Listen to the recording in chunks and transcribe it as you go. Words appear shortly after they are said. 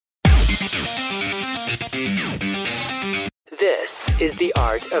This is The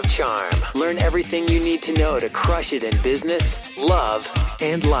Art of Charm. Learn everything you need to know to crush it in business, love,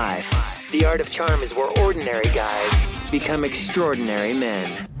 and life. The Art of Charm is where ordinary guys become extraordinary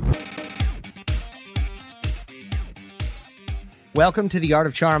men. Welcome to The Art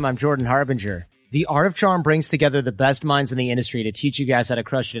of Charm. I'm Jordan Harbinger. The Art of Charm brings together the best minds in the industry to teach you guys how to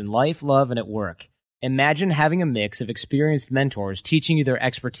crush it in life, love, and at work. Imagine having a mix of experienced mentors teaching you their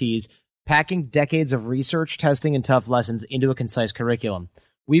expertise, packing decades of research, testing, and tough lessons into a concise curriculum.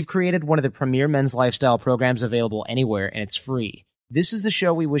 We've created one of the premier men's lifestyle programs available anywhere, and it's free. This is the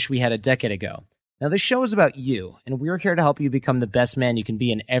show we wish we had a decade ago. Now, this show is about you, and we're here to help you become the best man you can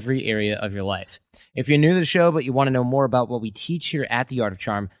be in every area of your life. If you're new to the show, but you want to know more about what we teach here at The Art of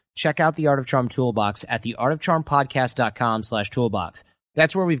Charm, check out The Art of Charm Toolbox at theartofcharmpodcast.com/toolbox.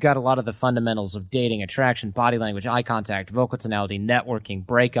 That's where we've got a lot of the fundamentals of dating, attraction, body language, eye contact, vocal tonality, networking,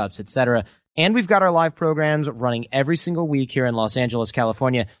 breakups, etc. And we've got our live programs running every single week here in Los Angeles,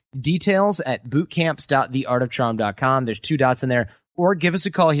 California. Details at bootcamps.theartofcharm.com. There's 2 dots in there. Or give us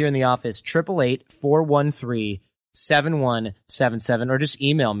a call here in the office, 888-413-7177, or just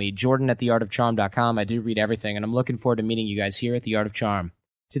email me, jordan@theartofcharm.com. I do read everything, and I'm looking forward to meeting you guys here at The Art of Charm.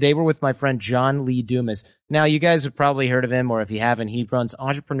 Today, we're with my friend John Lee Dumas. Now, you guys have probably heard of him, or if you haven't, he runs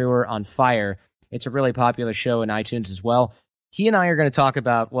Entrepreneur on Fire. It's a really popular show in iTunes as well. He and I are going to talk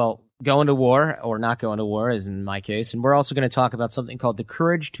about, well, going to war, or not going to war, as in my case, and we're also going to talk about something called the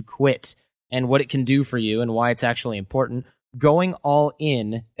courage to quit, and what it can do for you, and why it's actually important, going all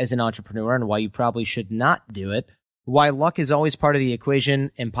in as an entrepreneur, and why you probably should not do it, why luck is always part of the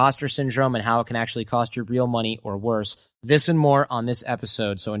equation, imposter syndrome, and how it can actually cost you real money or worse. This and more on this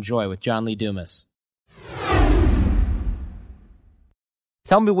episode, so enjoy with John Lee Dumas.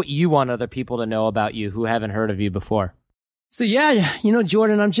 Tell me what you want other people to know about you who haven't heard of you before. So yeah,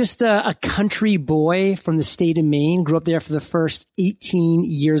 Jordan, I'm just a country boy from the state of Maine. Grew up there for the first 18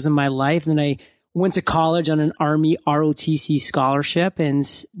 years of my life. And then I went to college on an Army ROTC scholarship and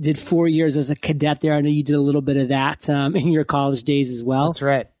did 4 years as a cadet there. I know you did a little bit of that in your college days as well. That's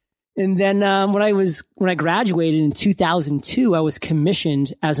right. And then when I graduated in 2002, I was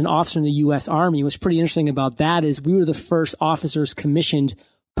commissioned as an officer in the U.S. Army. What's pretty interesting about that is we were the first officers commissioned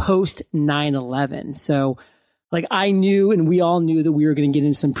post 9/11. So like I knew, and we all knew that we were going to get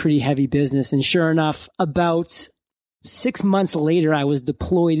into some pretty heavy business. And sure enough, about 6 months later, I was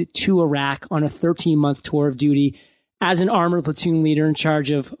deployed to Iraq on a 13-month tour of duty as an armored platoon leader in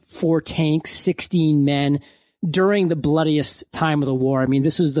charge of 4 tanks, 16 men, during the bloodiest time of the war. I mean,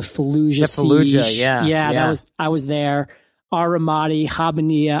 this was the Fallujah siege. Yeah. I was there. Ramadi,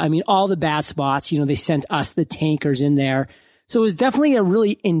 Habaniya. I mean, all the bad spots. They sent us, the tankers, in there. So it was definitely a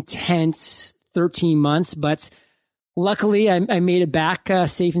really intense 13 months. But luckily, I made it back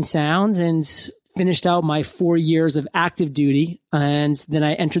safe and sound and finished out my 4 years of active duty. And then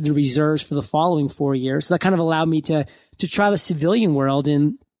I entered the reserves for the following 4 years. So that kind of allowed me to try the civilian world.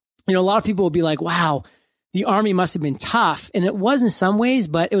 And a lot of people will be like, wow, the Army must have been tough. And it was in some ways,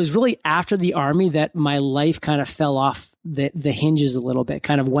 but it was really after the Army that my life kind of fell off the hinges a little bit,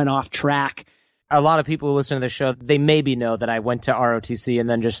 kind of went off track. A lot of people who listen to the show, they maybe know that I went to ROTC and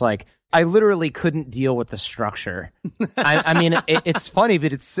then just like, I literally couldn't deal with the structure. I mean, it's funny,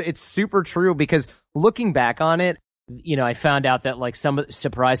 but it's super true because looking back on it, I found out that like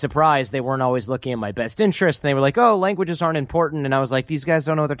surprise, they weren't always looking at my best interest. And they were like, oh, languages aren't important. And I was like, these guys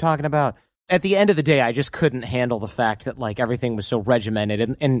don't know what they're talking about. At the end of the day, I just couldn't handle the fact that like everything was so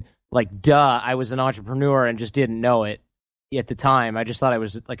regimented and like, I was an entrepreneur and just didn't know it at the time. I just thought I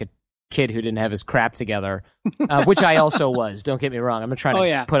was like a kid who didn't have his crap together, which I also was. Don't get me wrong. I'm not trying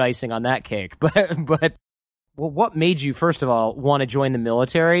to put icing on that cake, but what made you, first of all, want to join the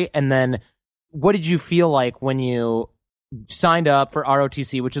military? And then what did you feel like when you signed up for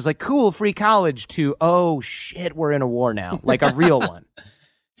ROTC, which is like cool, free college, to, oh shit, we're in a war now, like a real one?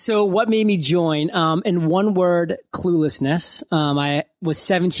 So what made me join? In one word, cluelessness. I was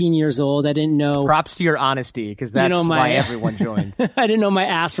 17 years old. I didn't know. Props to your honesty, because that's why everyone joins. I didn't know my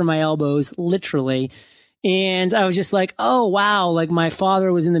ass from my elbows, literally. And I was just like, oh, wow. Like my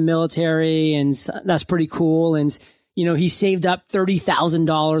father was in the military and that's pretty cool. And, he saved up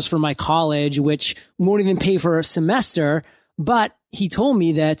 $30,000 for my college, which won't even pay for a semester. But he told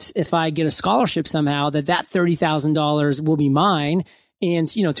me that if I get a scholarship somehow, that $30,000 will be mine. And,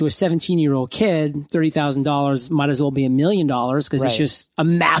 to a 17-year-old kid, $30,000 might as well be $1 million because It's just a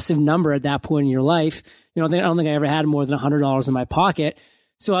massive number at that point in your life. I don't think I ever had more than $100 in my pocket.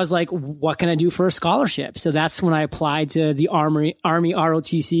 So I was like, what can I do for a scholarship? So that's when I applied to the Army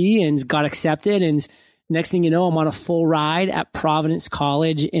ROTC and got accepted. And Next thing you know, I'm on a full ride at Providence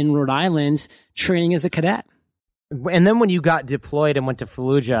College in Rhode Island, training as a cadet. And then when you got deployed and went to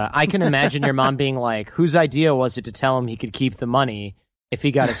Fallujah, I can imagine your mom being like, whose idea was it to tell him he could keep the money if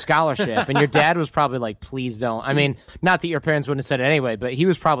he got a scholarship? And your dad was probably like, please don't. I mean, not that your parents wouldn't have said it anyway, but he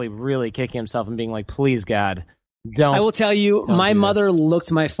was probably really kicking himself and being like, please, God, don't. I will tell you, my mother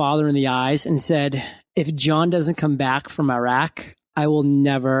looked my father in the eyes and said, if John doesn't come back from Iraq, I will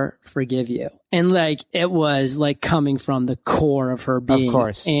never forgive you. And like, it was like coming from the core of her being. Of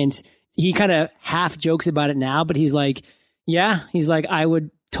course. And he kind of half jokes about it now, but he's like, yeah, he's like, I would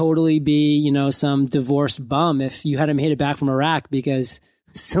totally be, you know, some divorced bum if you had him made it back from Iraq, because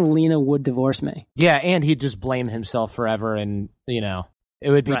Selena would divorce me. Yeah. And he'd just blame himself forever. And, you know,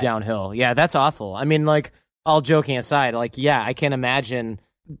 it would be downhill. Yeah. That's awful. I mean, like, all joking aside, like, yeah, I can't imagine.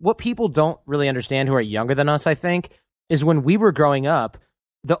 What people don't really understand who are younger than us, I think, is when we were growing up,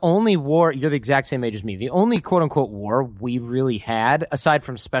 the only war, you're the exact same age as me, the only quote-unquote war we really had, aside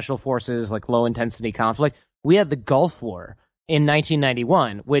from special forces, like low-intensity conflict, we had the Gulf War in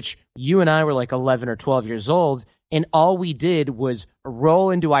 1991, which you and I were like 11 or 12 years old, and all we did was roll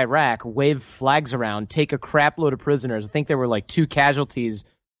into Iraq, wave flags around, take a crap load of prisoners. I think there were like 2 casualties,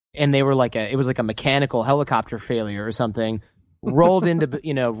 and they were like it was like a mechanical helicopter failure or something. Rolled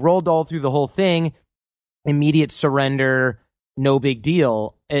rolled all through the whole thing, immediate surrender, no big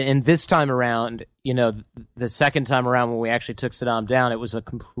deal. And this time around, you know, the second time around when we actually took Saddam down, it was a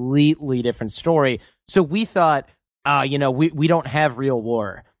completely different story. So we thought, we don't have real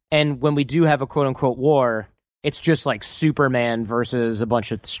war. And when we do have a quote unquote war, it's just like Superman versus a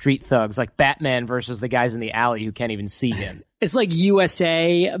bunch of street thugs, like Batman versus the guys in the alley who can't even see him. It's like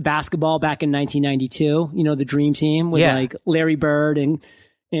USA basketball back in 1992, you know, the Dream Team with like Larry Bird and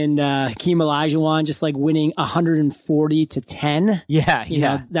Hakeem Olajuwon just like winning 140-10. Yeah. You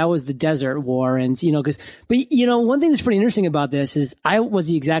know, that was the Desert War. And, you know, but you know, one thing that's pretty interesting about this is I was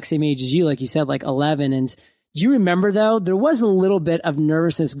the exact same age as you, like you said, like 11. And do you remember though, there was a little bit of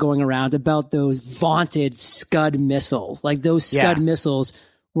nervousness going around about those vaunted Scud missiles, like those Scud missiles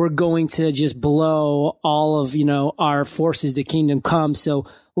were going to just blow all of, you know, our forces to Kingdom Come. So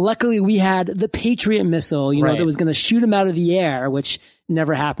luckily we had the Patriot missile, you know, that was going to shoot them out of the air, which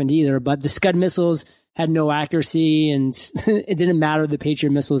never happened either. But the Scud missiles had no accuracy, and it didn't matter. The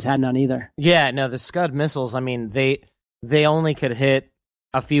Patriot missiles had none either. Yeah, no, the Scud missiles, I mean, they only could hit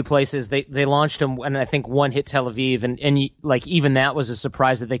a few places. They launched them, and I think one hit Tel Aviv, and like even that was a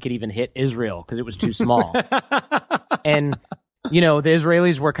surprise that they could even hit Israel because it was too small. And you know, the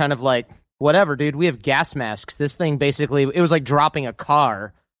Israelis were kind of like, whatever, dude, we have gas masks. This thing basically, it was like dropping a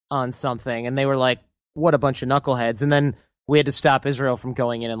car on something, and they were like, what a bunch of knuckleheads. And then we had to stop Israel from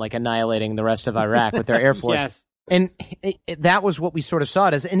going in and like annihilating the rest of Iraq with their Air Force. Yes. And that was what we sort of saw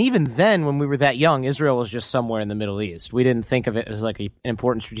it as. And even then, when we were that young, Israel was just somewhere in the Middle East. We didn't think of it as like an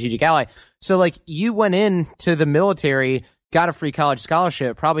important strategic ally. So like you went into the military, got a free college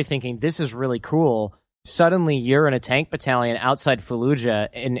scholarship, probably thinking this is really cool. Suddenly you're in a tank battalion outside Fallujah,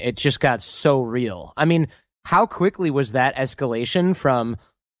 and it just got so real. I mean, how quickly was that escalation from,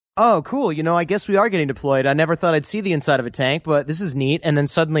 oh, cool, you know, I guess we are getting deployed. I never thought I'd see the inside of a tank, but this is neat. And then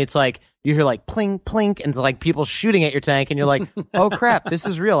suddenly it's like, you hear like plink, plink, and it's like people shooting at your tank, and you're like, oh crap, this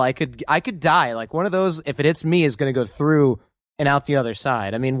is real. I could die. Like one of those, if it hits me, is going to go through and out the other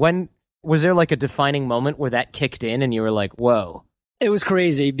side. I mean, when was there like a defining moment where that kicked in and you were like, whoa? It was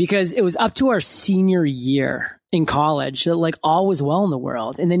crazy because it was up to our senior year in college that like all was well in the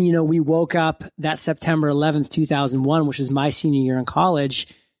world. And then, you know, we woke up that September 11th, 2001, which was my senior year in college,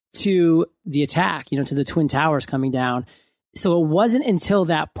 to the attack, you know, to the Twin Towers coming down. So it wasn't until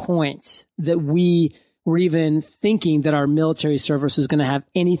that point that we were even thinking that our military service was going to have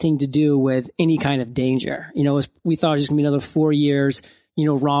anything to do with any kind of danger. You know, we thought it was just going to be another 4 years, you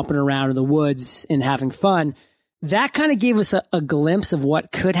know, romping around in the woods and having fun. That kind of gave us a glimpse of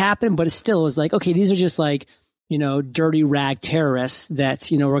what could happen, but it still was like, okay, these are just like, you know, dirty rag terrorists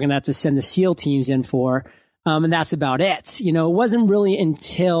that, you know, we're going to have to send the SEAL teams in for. And that's about it. You know, it wasn't really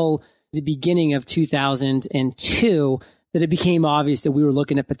until the beginning of 2002 that it became obvious that we were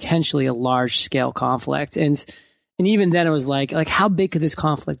looking at potentially a large scale conflict. And even then it was like how big could this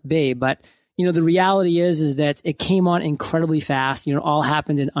conflict be? But, you know, the reality is that it came on incredibly fast. You know, it all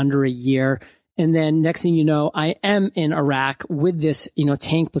happened in under a year. And then next thing you know, I am in Iraq with this, you know,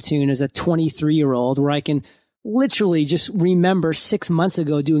 tank platoon as a 23-year-old where I can literally just remember 6 months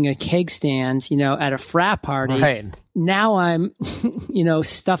ago doing a keg stand, you know, at a frat party. Right. Now I'm, you know,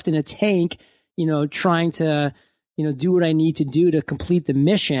 stuffed in a tank, you know, trying to, you know, do what I need to do to complete the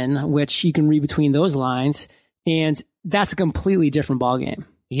mission, which you can read between those lines. And that's a completely different ballgame.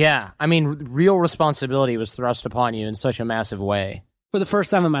 Yeah. I mean, real responsibility was thrust upon you in such a massive way. For the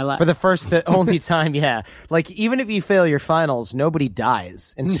first time in my life. For the only time, yeah. Like, even if you fail your finals, nobody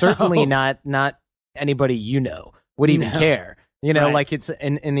dies. And certainly not anybody would even care. You know, like it's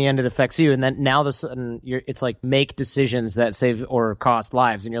in the end, it affects you. And then now it's like make decisions that save or cost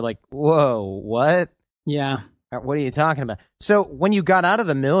lives. And you're like, whoa, what? Yeah. What are you talking about? So when you got out of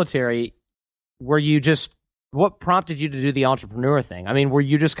the military, what prompted you to do the entrepreneur thing? I mean, were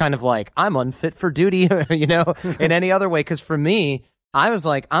you just kind of like, I'm unfit for duty, in any other way? Because for me, I was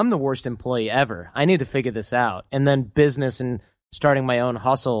like, I'm the worst employee ever. I need to figure this out. And then business and starting my own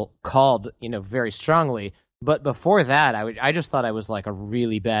hustle called, very strongly. But before that, I just thought I was like a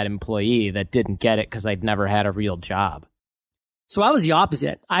really bad employee that didn't get it because I'd never had a real job. So I was the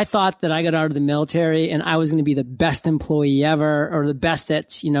opposite. I thought that I got out of the military and I was going to be the best employee ever, or the best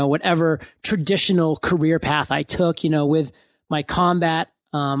at, whatever traditional career path I took, with my combat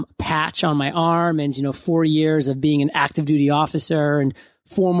patch on my arm and, 4 years of being an active duty officer and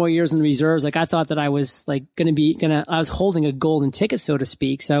 4 more years in the reserves. Like, I thought that I was like I was holding a golden ticket, so to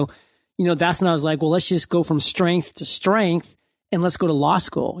speak. So, that's when I was like, well, let's just go from strength to strength and let's go to law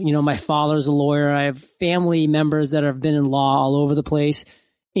school. My father's a lawyer. I have family members that have been in law all over the place.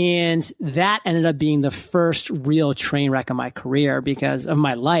 And that ended up being the first real train wreck of my career of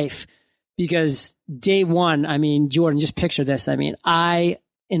my life. Because day one, I mean, Jordan, just picture this. I mean, I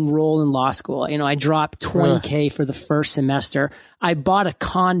enrolled in law school. I dropped $20K for the first semester. I bought a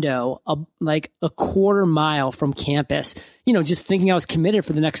condo like a quarter mile from campus, just thinking I was committed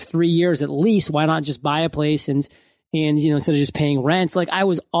for the next 3 years at least. Why not just buy a place and instead of just paying rent? Like, I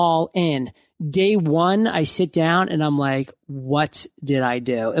was all in. Day one, I sit down and I'm like, what did I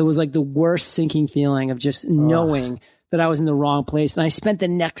do? It was like the worst sinking feeling of just knowing that I was in the wrong place. And I spent the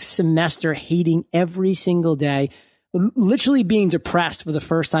next semester hating every single day, literally being depressed for the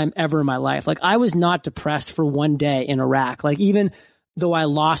first time ever in my life. Like, I was not depressed for one day in Iraq. Like, even though I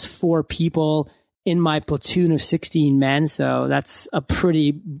lost 4 people in my platoon of 16 men, so that's a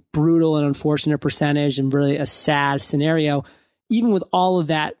pretty brutal and unfortunate percentage and really a sad scenario. Even with all of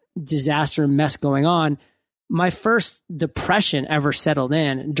that disaster and mess going on, my first depression ever settled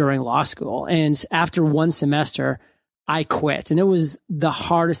in during law school. And after one semester, I quit. And it was the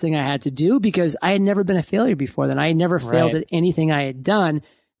hardest thing I had to do because I had never been a failure before then. I had never failed at anything I had done.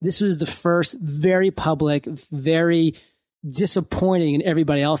 This was the first very public, very disappointing in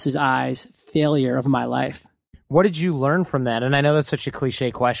everybody else's eyes failure of my life. What did you learn from that? And I know that's such a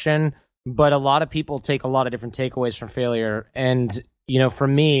cliche question, but a lot of people take a lot of different takeaways from failure. And, for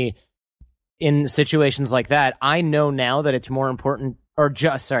me, in situations like that, I know now that it's more important, or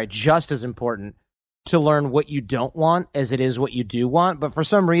just as important to learn what you don't want as it is what you do want. But for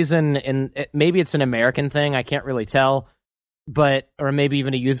some reason, maybe it's an American thing, I can't really tell, or maybe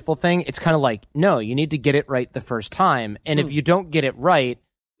even a youthful thing, it's kind of like, no, you need to get it right the first time. And if you don't get it right,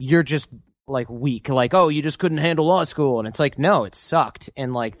 you're just like weak, like, oh, you just couldn't handle law school. And it's like, no, it sucked.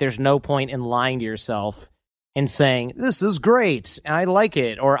 And like, there's no point in lying to yourself and saying, this is great, I like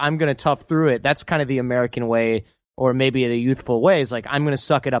it, or I'm going to tough through it. That's kind of the American way, or maybe the youthful way, is like, I'm going to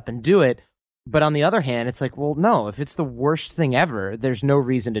suck it up and do it. But on the other hand, it's like, well, no, if it's the worst thing ever, there's no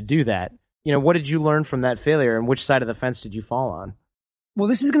reason to do that. What did you learn from that failure, and which side of the fence did you fall on? Well,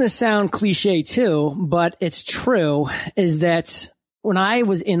 this is going to sound cliche too, but it's true, is that when I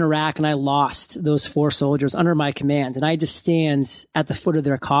was in Iraq and I lost those 4 soldiers under my command, and I had to stand at the foot of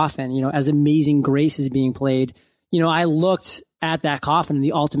their coffin, as Amazing Grace is being played, I looked at that coffin and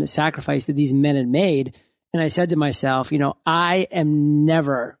the ultimate sacrifice that these men had made. And I said to myself, I am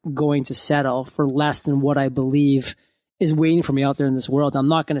never going to settle for less than what I believe is waiting for me out there in this world. I'm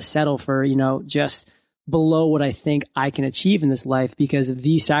not going to settle for, just below what I think I can achieve in this life, because of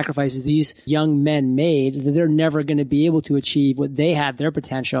these sacrifices these young men made, that they're never going to be able to achieve what they had, their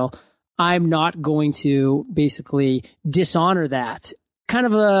potential. I'm not going to basically dishonor that. Kind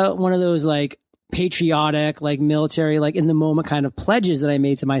of one of those like patriotic, like military, like in the moment kind of pledges that I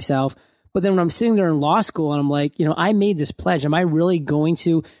made to myself. But then when I'm sitting there in law school and I'm like, I made this pledge. Am I really going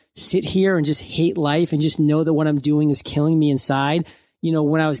to sit here and just hate life and just know that what I'm doing is killing me inside?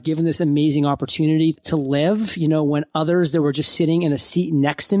 When I was given this amazing opportunity to live, when others that were just sitting in a seat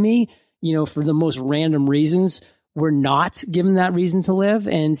next to me, for the most random reasons, were not given that reason to live.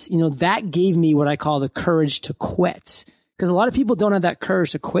 And, that gave me what I call the courage to quit. Because a lot of people don't have that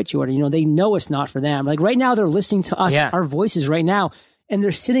courage to quit, Jordan. They know it's not for them. Like right now, they're listening to us, our voices right now. And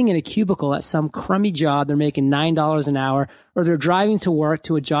they're sitting in a cubicle at some crummy job. They're making $9 an hour, or they're driving to work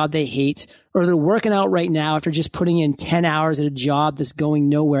to a job they hate, or they're working out right now after just putting in 10 hours at a job that's going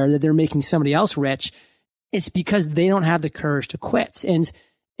nowhere, that they're making somebody else rich. It's because they don't have the courage to quit. And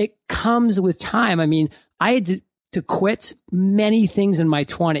it comes with time. I mean, I had to quit many things in my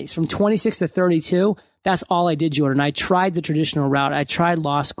 20s. From 26 to 32, that's all I did, Jordan. I tried the traditional route. I tried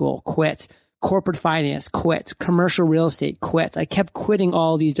law school, quit. Corporate finance, quit. Commercial real estate, quit. I kept quitting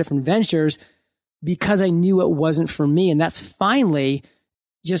all these different ventures because I knew it wasn't for me. And that's finally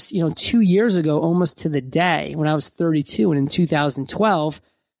just, 2 years ago, almost to the day, when I was 32. And in 2012,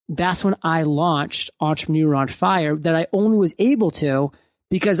 that's when I launched Entrepreneur on Fire, that I only was able to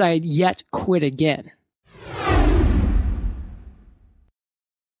because I had yet quit again.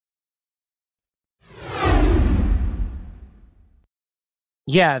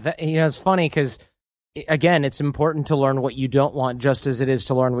 Yeah, it's funny because, again, it's important to learn what you don't want just as it is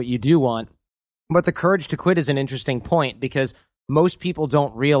to learn what you do want. But the courage to quit is an interesting point because most people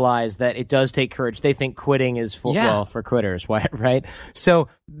don't realize that it does take courage. They think quitting is for quitters, right? So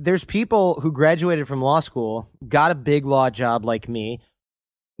there's people who graduated from law school, got a big law job like me,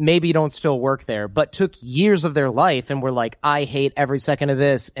 maybe don't still work there, but took years of their life and were like, I hate every second of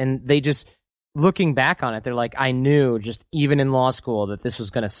this. And they just, looking back on it, they're like, I knew just even in law school that this was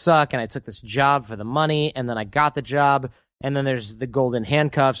going to suck. And I took this job for the money and then I got the job. And then there's the golden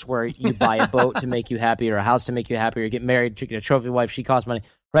handcuffs where you buy a boat to make you happy or a house to make you happy or get married, you get a trophy wife, she costs money,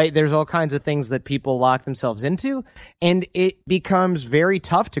 right? There's all kinds of things that people lock themselves into and it becomes very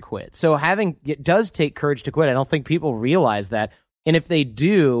tough to quit. So it does take courage to quit. I don't think people realize that. And if they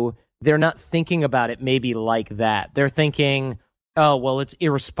do, they're not thinking about it maybe like that. They're thinking, oh, well, it's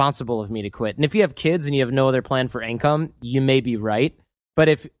irresponsible of me to quit. And if you have kids and you have no other plan for income, you may be right.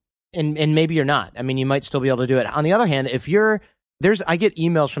 But and maybe you're not. I mean, you might still be able to do it. On the other hand, I get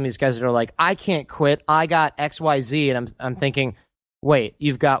emails from these guys that are like, I can't quit. I got XYZ. And I'm thinking, wait,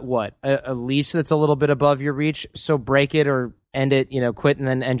 you've got what? A lease that's a little bit above your reach. So break it or end it, quit and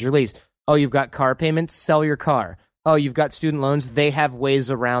then end your lease. Oh, you've got car payments, sell your car. Oh, you've got student loans. They have ways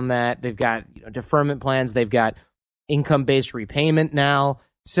around that. They've got deferment plans. They've got income-based repayment now.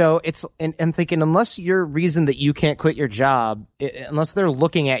 So I'm thinking, unless your reason that you can't quit your job, unless they're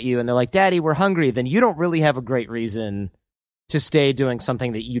looking at you and they're like, Daddy, we're hungry, then you don't really have a great reason to stay doing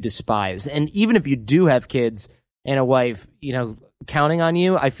something that you despise. And even if you do have kids and a wife, counting on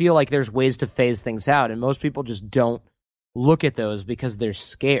you, I feel like there's ways to phase things out. And most people just don't look at those because they're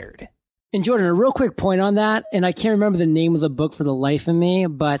scared. And Jordan, a real quick point on that, and I can't remember the name of the book for the life of me,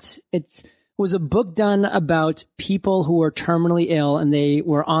 but it was a book done about people who were terminally ill and they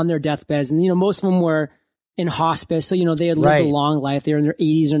were on their deathbeds. And, most of them were in hospice. So, they had lived a long life. They were in their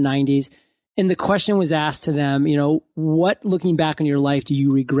 80s or 90s. And the question was asked to them, what, looking back on your life, do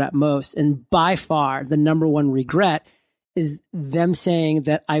you regret most? And by far, the number one regret is them saying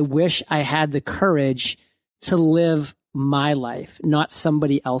that I wish I had the courage to live my life, not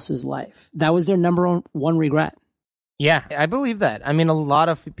somebody else's life. That was their number one regret. Yeah, I believe that. I mean, a lot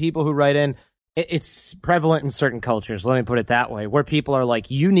of people who write in, it's prevalent in certain cultures, let me put it that way, where people are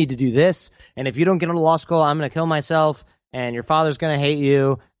like, you need to do this, and if you don't get into law school, I'm going to kill myself, and your father's going to hate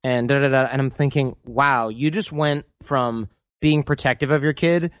you, and da-da-da. And I'm thinking, wow, you just went from being protective of your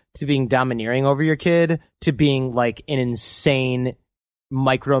kid to being domineering over your kid to being like an insane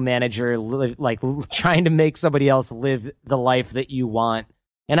micromanager, like trying to make somebody else live the life that you want.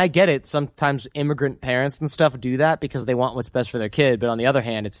 And I get it. Sometimes immigrant parents and stuff do that because they want what's best for their kid. But on the other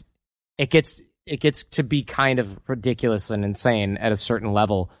hand, it gets to be kind of ridiculous and insane at a certain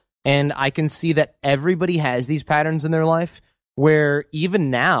level. And I can see that everybody has these patterns in their life where even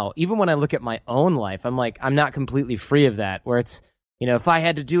now, even when I look at my own life, I'm like, I'm not completely free of that, where it's, if I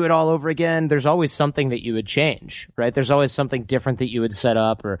had to do it all over again, there's always something that you would change, right? There's always something different that you would set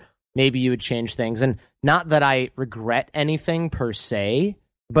up, or maybe you would change things. And not that I regret anything per se,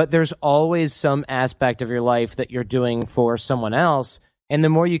 but there's always some aspect of your life that you're doing for someone else. And the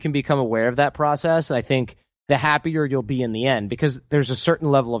more you can become aware of that process, I think the happier you'll be in the end, because there's a certain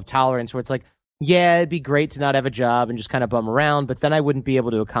level of tolerance where it's like, yeah, it'd be great to not have a job and just kind of bum around, but then I wouldn't be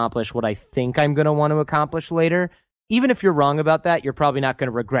able to accomplish what I think I'm going to want to accomplish later. Even if you're wrong about that, you're probably not going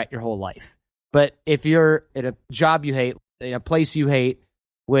to regret your whole life. But if you're at a job you hate, in a place you hate,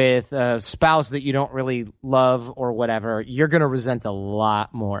 with a spouse that you don't really love or whatever, you're going to resent a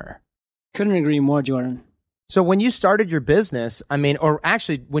lot more. Couldn't agree more, Jordan. So when you started your business, or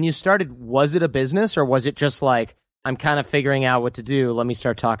actually when you started, was it a business or was it just like, I'm kind of figuring out what to do, let me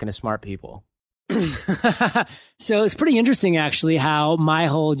start talking to smart people? So it's pretty interesting, actually, how my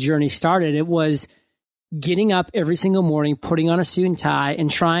whole journey started. It was getting up every single morning, putting on a suit and tie,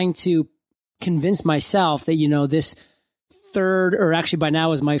 and trying to convince myself that, this third, or actually by now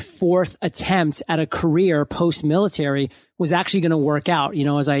was my fourth attempt at a career post-military, was actually going to work out.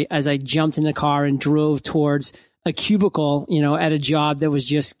 As I jumped in the car and drove towards a cubicle, at a job that was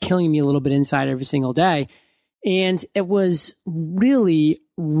just killing me a little bit inside every single day. And it was really,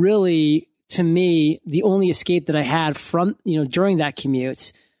 really, to me, the only escape that I had from, during that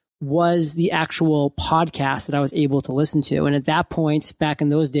commute was the actual podcast that I was able to listen to. And at that point, back in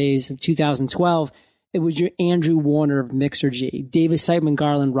those days of 2012, it was your Andrew Warner of Mixergy, David Siteman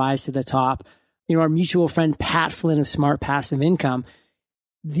Garland, Rise to the Top, our mutual friend Pat Flynn of Smart Passive Income.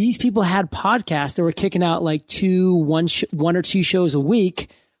 These people had podcasts that were kicking out like one or two shows a week,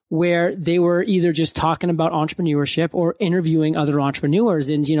 where they were either just talking about entrepreneurship or interviewing other entrepreneurs.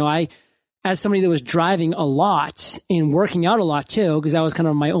 And, I, as somebody that was driving a lot and working out a lot too, because that was kind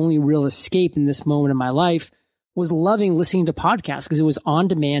of my only real escape in this moment in my life, was loving listening to podcasts because it was on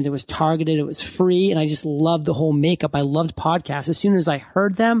demand, it was targeted, it was free. And I just loved the whole makeup. I loved podcasts. As soon as I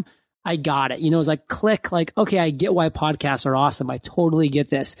heard them, I got it. It was like click, like, okay, I get why podcasts are awesome. I totally get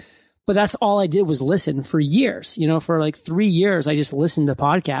this. But that's all I did was listen for years. For like 3 years, I just listened to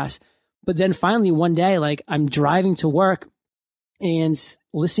podcasts. But then finally one day, like I'm driving to work and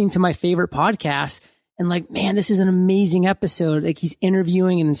listening to my favorite podcast and like, man, this is an amazing episode. Like he's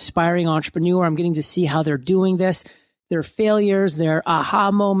interviewing an inspiring entrepreneur. I'm getting to see how they're doing this, their failures, their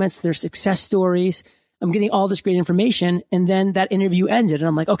aha moments, their success stories. I'm getting all this great information. And then that interview ended and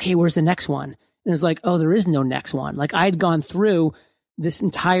I'm like, okay, where's the next one? And it's like, oh, there is no next one. Like I'd gone through this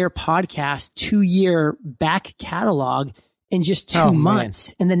entire podcast 2-year back catalog in just 2 months.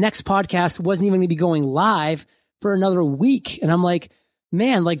 Man. And the next podcast wasn't even going to be going live for another week. And I'm like,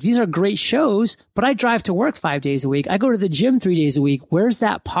 man, like these are great shows, but I drive to work 5 days a week. I go to the gym 3 days a week. Where's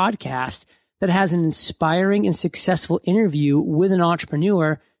that podcast that has an inspiring and successful interview with an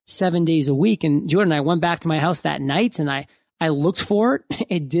entrepreneur 7 days a week? And Jordan, I went back to my house that night and I looked for it.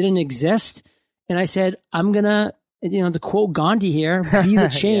 It didn't exist. And I said, I'm going to, to quote Gandhi here, be the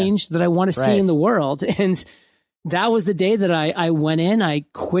change that I want to see in the world. And that was the day that I went in, I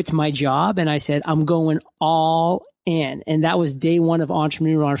quit my job and I said, I'm going all in. And that was day one of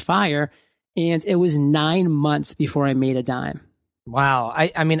Entrepreneur on Fire. And it was 9 months before I made a dime. Wow.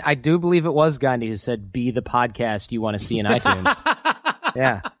 I mean, I do believe it was Gandhi who said, be the podcast you want to see in iTunes.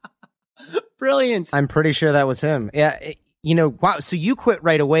 Yeah. Brilliant. I'm pretty sure that was him. Yeah. Wow. So you quit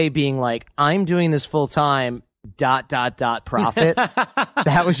right away being like, I'm doing this full time, ... profit.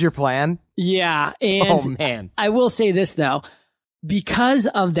 That was your plan? Yeah. And oh man. I will say this though, because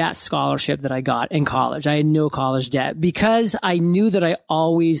of that scholarship that I got in college, I had no college debt, because I knew that I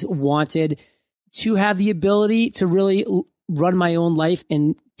always wanted to have the ability to really run my own life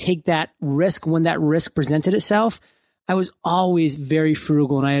and take that risk when that risk presented itself. I was always very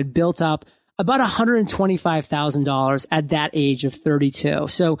frugal and I had built up about $125,000 at that age of 32.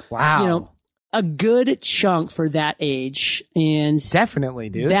 So, wow. A good chunk for that age. And definitely,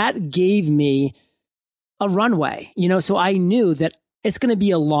 dude. That gave me a runway, so I knew that it's going to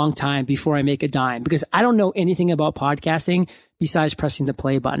be a long time before I make a dime because I don't know anything about podcasting besides pressing the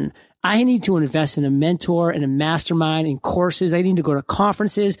play button. I need to invest in a mentor and a mastermind and courses. I need to go to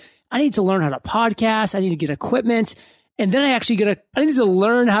conferences. I need to learn how to podcast. I need to get equipment. And then I need to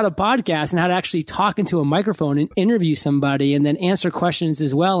learn how to podcast and how to actually talk into a microphone and interview somebody and then answer questions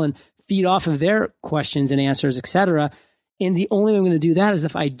as well and feed off of their questions and answers, etc. And the only way I'm going to do that is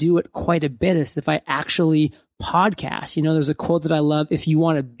if I do it quite a bit, is if I actually podcast. There's a quote that I love: if you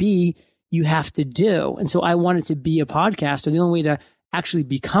want to be, you have to do. And so I wanted to be a podcaster. The only way to actually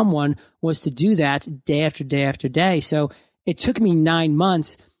become one was to do that day after day after day. So it took me 9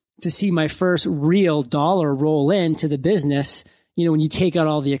 months to see my first real dollar roll into the business, when you take out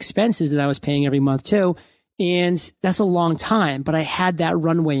all the expenses that I was paying every month too. And that's a long time, but I had that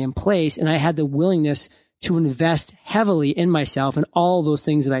runway in place and I had the willingness to invest heavily in myself and all those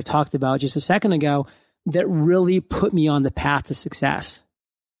things that I talked about just a second ago that really put me on the path to success.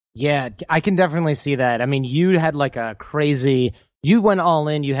 Yeah, I can definitely see that. I mean, you had like you went all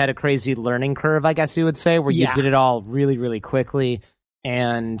in, you had a crazy learning curve, I guess you would say, where you did it all really, really quickly.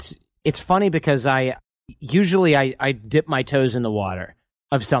 And it's funny because I dip my toes in the water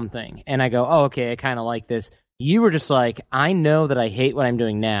of something and I go, oh, okay, I kind of like this. You were just like, I know that I hate what I'm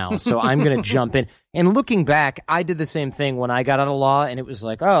doing now, so I'm going to jump in. And looking back, I did the same thing when I got out of law, and it was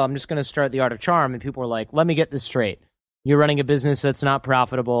like, oh, I'm just going to start the Art of Charm. And people were like, let me get this straight. You're running a business that's not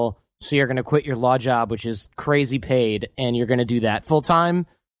profitable, so you're going to quit your law job, which is crazy paid, and you're going to do that full time?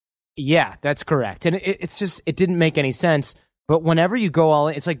 Yeah, that's correct. And it's just, it didn't make any sense. But whenever you go all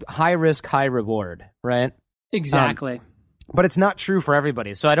in, it's like high risk, high reward, right? Exactly. But it's not true for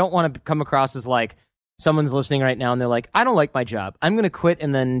everybody. So I don't want to come across as like someone's listening right now and they're like, I don't like my job. I'm going to quit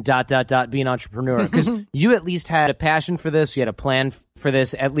and then ... be an entrepreneur. Because you at least had a passion for this. You had a plan for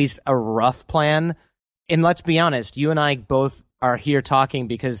this, at least a rough plan. And let's be honest, you and I both are here talking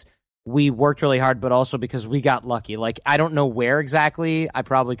because we worked really hard, but also because we got lucky. Like, I don't know where exactly. I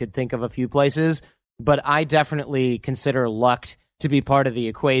probably could think of a few places, but I definitely consider luck to be part of the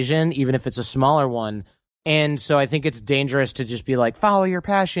equation, even if it's a smaller one. And so I think it's dangerous to just be like, follow your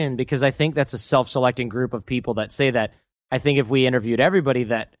passion, because I think that's a self-selecting group of people that say that. I think if we interviewed everybody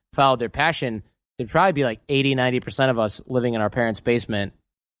that followed their passion, there'd probably be like 80, 90% of us living in our parents' basement.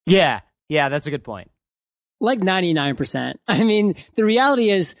 Yeah, that's a good point. Like 99%. I mean, the reality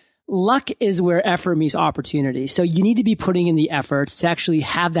is luck is where effort meets opportunity. So you need to be putting in the effort to actually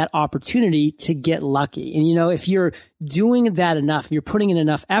have that opportunity to get lucky. And, if you're doing that enough, you're putting in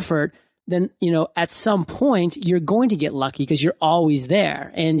enough effort, then, at some point you're going to get lucky because you're always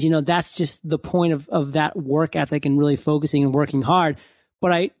there. And, that's just the point of that work ethic and really focusing and working hard.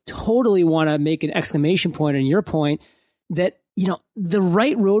 But I totally want to make an exclamation point on your point that, the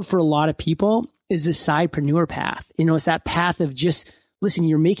right road for a lot of people is the sidepreneur path. It's that path of just, listen,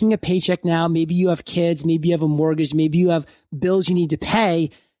 you're making a paycheck now. Maybe you have kids, maybe you have a mortgage, maybe you have bills you need to pay.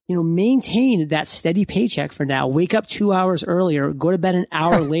 Maintain that steady paycheck for now. Wake up 2 hours earlier, go to bed an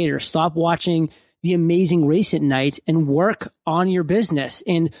hour later, stop watching The Amazing Race at night and work on your business.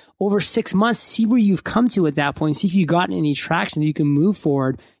 And over 6 months, see where you've come to at that point. See if you've gotten any traction that you can move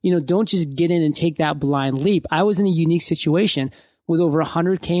forward. Don't just get in and take that blind leap. I was in a unique situation with over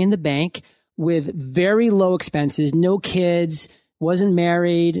 100K in the bank with very low expenses, no kids, wasn't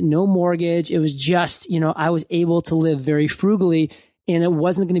married, no mortgage. It was just, I was able to live very frugally. And it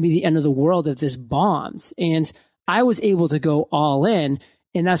wasn't going to be the end of the world if this bombs. And I was able to go all in,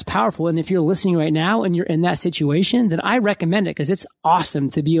 and that's powerful. And if you're listening right now and you're in that situation, then I recommend it because it's awesome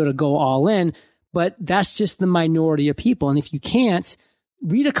to be able to go all in. But that's just the minority of people. And if you can't,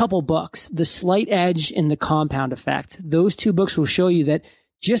 read a couple books, The Slight Edge and The Compound Effect. Those two books will show you that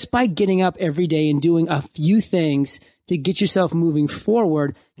just by getting up every day and doing a few things to get yourself moving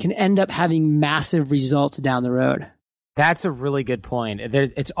forward can end up having massive results down the road. That's a really good point.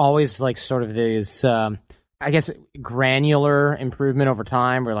 It's always like sort of this, I guess, granular improvement over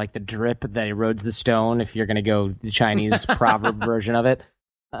time, or like the drip that erodes the stone, if you're going to go the Chinese proverb version of it.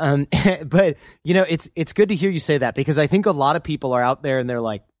 But, it's good to hear you say that, because I think a lot of people are out there and they're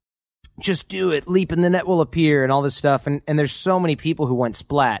like, just do it, leap and the net will appear and all this stuff. And there's so many people who went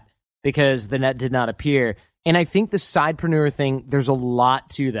splat because the net did not appear. And I think the sidepreneur thing, there's a lot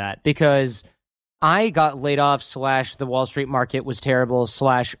to that, because I got laid off / the Wall Street market was terrible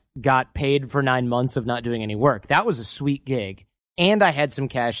 / got paid for 9 months of not doing any work. That was a sweet gig. And I had some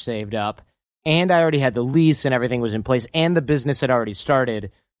cash saved up, and I already had the lease and everything was in place, and the business had already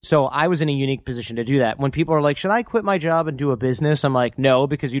started. So I was in a unique position to do that. When people are like, should I quit my job and do a business? I'm like, no,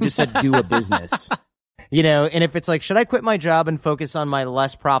 because you just said do a business. And if it's like, should I quit my job and focus on my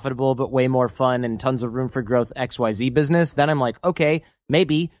less profitable but way more fun and tons of room for growth XYZ business, then I'm like, okay,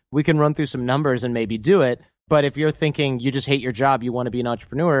 maybe we can run through some numbers and maybe do it. But if you're thinking you just hate your job, you want to be an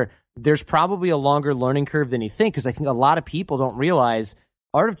entrepreneur, there's probably a longer learning curve than you think, because I think a lot of people don't realize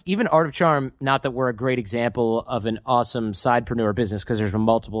Art of Charm, not that we're a great example of an awesome sidepreneur business, because there's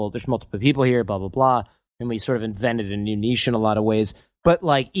multiple people here, blah, blah, blah. And we sort of invented a new niche in a lot of ways. But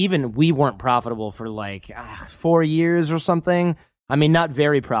like, even we weren't profitable for like 4 years or something. I mean, not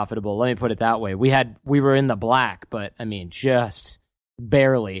very profitable. Let me put it that way. We were in the black, but I mean, just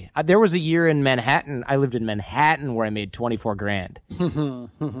barely. There was a year in Manhattan. I lived in Manhattan where I made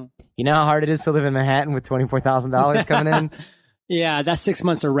 $24,000. You know how hard it is to live in Manhattan with $24,000 coming in? Yeah, that's 6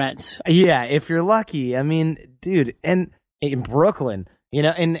 months of rent. Yeah, if you're lucky. I mean, dude, and in Brooklyn, and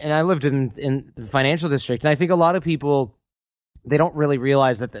I lived in the financial district, and I think a lot of people, they don't really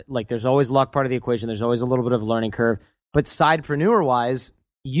realize that there's always luck part of the equation. There's always a little bit of a learning curve. But sidepreneur-wise,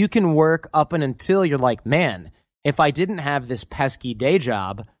 you can work up and until you're like, man, if I didn't have this pesky day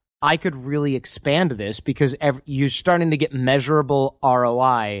job, I could really expand this, because you're starting to get measurable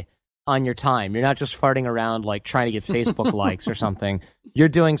ROI on your time. You're not just farting around like trying to get Facebook likes or something. You're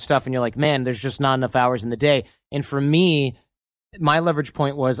doing stuff and you're like, man, there's just not enough hours in the day. And for me, my leverage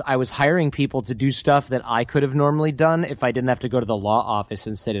point was I was hiring people to do stuff that I could have normally done if I didn't have to go to the law office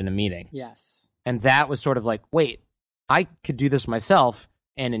and sit in a meeting. Yes. And that was sort of like, wait, I could do this myself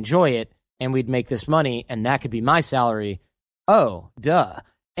and enjoy it, and we'd make this money, and that could be my salary. Oh, duh.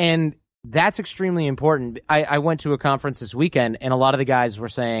 And that's extremely important. I went to a conference this weekend, and a lot of the guys were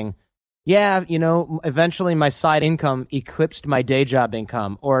saying, yeah, eventually my side income eclipsed my day job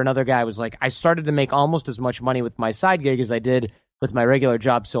income. Or another guy was like, I started to make almost as much money with my side gig as I did with my regular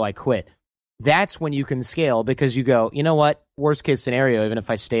job, so I quit. That's when you can scale, because you go, you know what? Worst case scenario, even if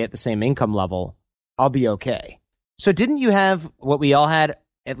I stay at the same income level, I'll be okay. So didn't you have what we all had,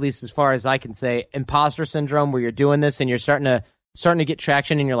 at least as far as I can say, imposter syndrome where you're doing this and you're starting to get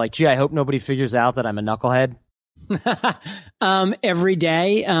traction and you're like, gee, I hope nobody figures out that I'm a knucklehead? Every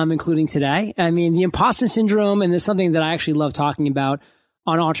day, including today. I mean, the imposter syndrome, and there's something that I actually love talking about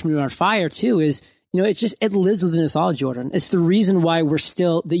on Entrepreneur on Fire too, is, it lives within us all, Jordan. It's the reason why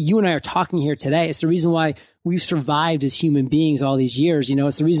that you and I are talking here today. It's the reason why we've survived as human beings all these years.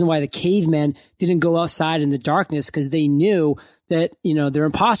 It's the reason why the cavemen didn't go outside in the darkness, because they knew that, their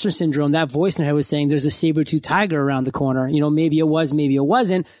imposter syndrome, that voice in their head was saying there's a saber-toothed tiger around the corner. Maybe it was, maybe it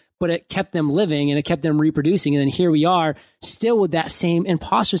wasn't, but it kept them living and it kept them reproducing. And then here we are still with that same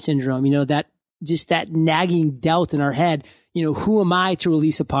imposter syndrome, that nagging doubt in our head. Who am I to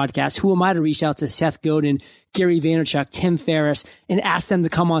release a podcast? Who am I to reach out to Seth Godin, Gary Vaynerchuk, Tim Ferriss, and ask them to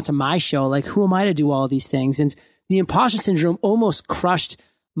come onto my show? Like, who am I to do all of these things? And the imposter syndrome almost crushed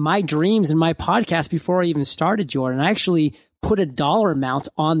my dreams and my podcast before I even started, Jordan. I actually put a dollar amount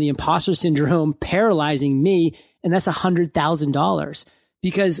on the imposter syndrome paralyzing me, and that's $100,000.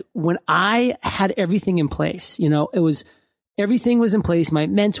 Because when I had everything in place, everything was in place. My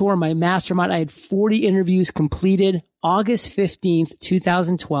mentor, my mastermind, I had 40 interviews completed. August 15th,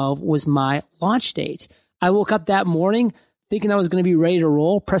 2012 was my launch date. I woke up that morning thinking I was going to be ready to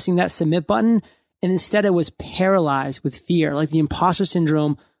roll, pressing that submit button. And instead I was paralyzed with fear. Like the imposter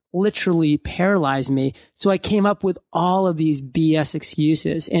syndrome literally paralyzed me. So I came up with all of these BS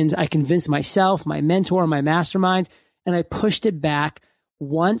excuses, and I convinced myself, my mentor, my mastermind, and I pushed it back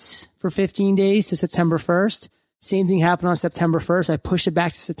once for 15 days to September 1st. Same thing happened on September 1st. I pushed it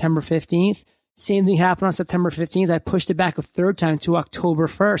back to September 15th. Same thing happened on September 15th. I pushed it back a third time to October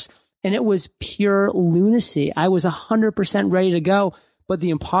 1st. And it was pure lunacy. I was 100% ready to go, but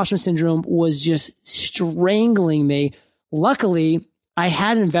the imposter syndrome was just strangling me. Luckily, I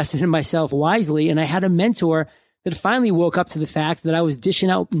had invested in myself wisely, and I had a mentor that finally woke up to the fact that I was dishing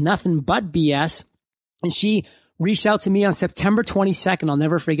out nothing but BS. And she reached out to me on September 22nd. I'll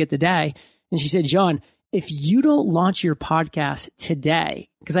never forget the day. And she said, John, if you don't launch your podcast today,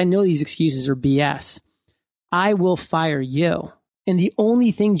 because I know these excuses are BS, I will fire you. And the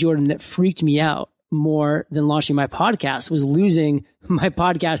only thing, Jordan, that freaked me out more than launching my podcast was losing my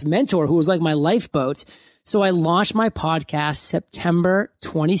podcast mentor, who was like my lifeboat. So I launched my podcast September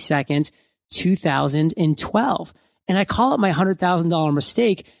 22nd, 2012. And I call it my $100,000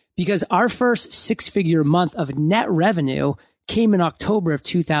 mistake because our first six-figure month of net revenue came in October of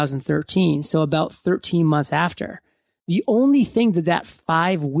 2013, so about 13 months after. The only thing that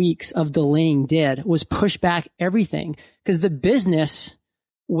 5 weeks of delaying did was push back everything, because the business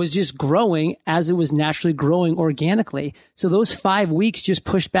was just growing as it was naturally growing organically. So those 5 weeks just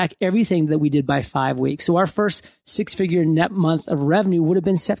pushed back everything that we did by 5 weeks. So our first six-figure net month of revenue would have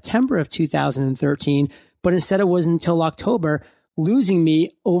been September of 2013, but instead it wasn't until October, losing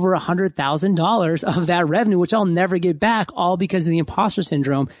me over $100,000 of that revenue, which I'll never get back, all because of the imposter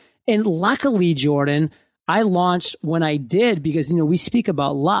syndrome. And luckily, Jordan, I launched when I did because, we speak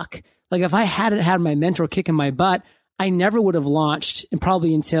about luck. Like if I hadn't had my mentor kicking my butt, I never would have launched and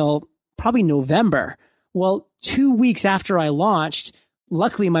until November. Well, 2 weeks after I launched,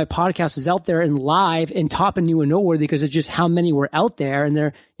 luckily my podcast was out there and live and top and new and noteworthy because of just how many were out there. And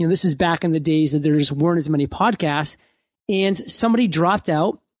there, this is back in the days that there just weren't as many podcasts. And somebody dropped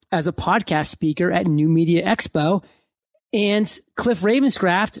out as a podcast speaker at New Media Expo. And Cliff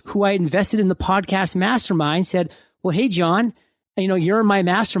Ravenscraft, who I invested in the podcast mastermind, said, well, hey, John, you're in my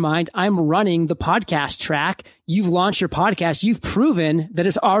mastermind. I'm running the podcast track. You've launched your podcast. You've proven that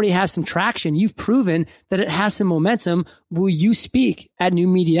it already has some traction. You've proven that it has some momentum. Will you speak at New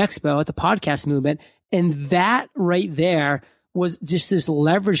Media Expo at the podcast movement? And that right there was just this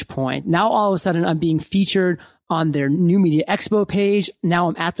leverage point. Now, all of a sudden, I'm being featured on their New Media Expo page. Now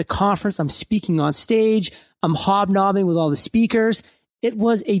I'm at the conference. I'm speaking on stage. I'm hobnobbing with all the speakers. It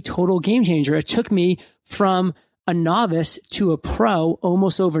was a total game changer. It took me from a novice to a pro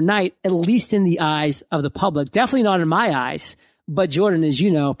almost overnight, at least in the eyes of the public. Definitely not in my eyes. But Jordan, as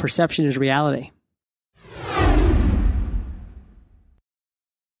you know, perception is reality.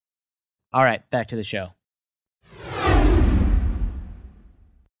 All right, back to the show.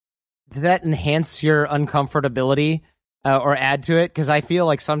 Did that enhance your uncomfortability or add to it? Because I feel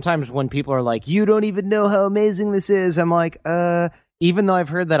like sometimes when people are like, you don't even know how amazing this is, I'm like, even though I've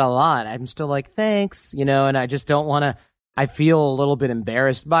heard that a lot, I'm still like, thanks, and I just don't want to, I feel a little bit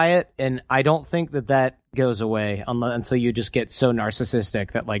embarrassed by it. And I don't think that goes away until you just get so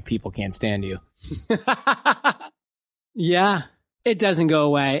narcissistic that like people can't stand you. Yeah, it doesn't go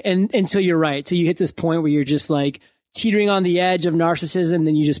away. And until you're right. So you hit this point where you're just like teetering on the edge of narcissism,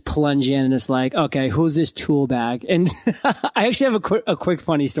 then you just plunge in and it's like, okay, who's this tool bag? And I actually have a quick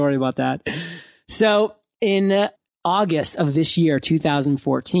funny story about that. So in August of this year,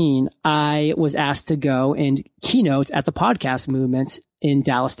 2014, I was asked to go and keynote at the podcast movement in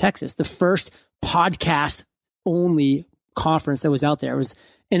Dallas, Texas, the first podcast only conference that was out there. It was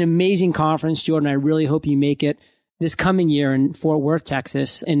an amazing conference, Jordan. I really hope you make it this coming year in Fort Worth,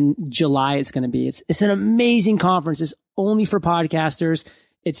 Texas. In July, it's going to be. It's an amazing conference. It's only for podcasters.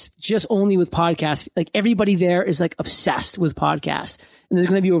 It's just only with podcasts. Like everybody there is like obsessed with podcasts. And there's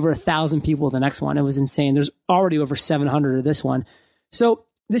going to be over 1,000 people at the next one. It was insane. There's already over 700 at this one. So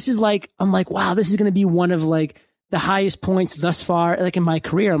this is like, I'm like, wow, this is going to be one of like the highest points thus far, like in my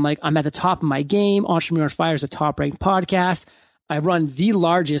career. I'm like, I'm at the top of my game. Entrepreneur on Fire is a top ranked podcast. I run the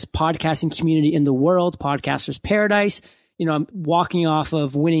largest podcasting community in the world, Podcasters Paradise. You know, I'm walking off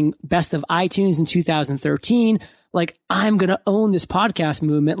of winning Best of iTunes in 2013. Like, I'm going to own this podcast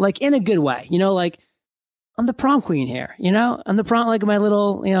movement, like in a good way, you know, like I'm the prom queen here, you know, I'm the prom, like my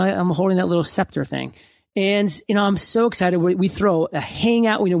little, you know, I'm holding that little scepter thing. And, you know, I'm so excited. We throw a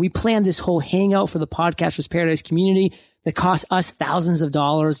hangout. You know, we planned this whole hangout for the Podcasters Paradise community that costs us thousands of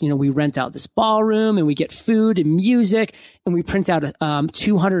dollars. You know, we rent out this ballroom and we get food and music and we print out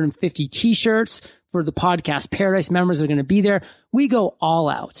 250 t-shirts for the Podcast Paradise members that are going to be there. We go all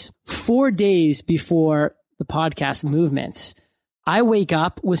out. 4 days before the podcast movement, I wake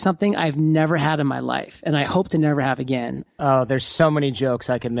up with something I've never had in my life and I hope to never have again. Oh, there's so many jokes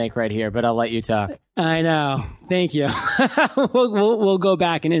I could make right here, but I'll let you talk. I know. Thank you. We'll go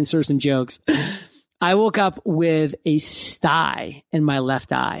back and insert some jokes. I woke up with a sty in my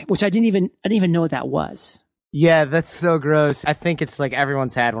left eye, which I didn't even know what that was. Yeah, that's so gross. I think it's like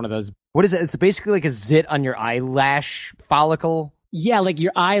everyone's had one of those. What is it? It's basically like a zit on your eyelash follicle. Yeah, like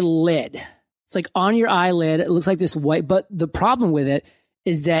your eyelid. It's like on your eyelid. It looks like this white, but the problem with it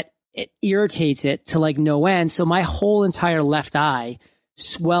is that it irritates it to like no end. So my whole entire left eye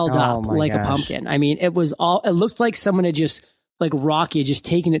swelled up like a pumpkin. I mean, it looked like someone had just like Rocky just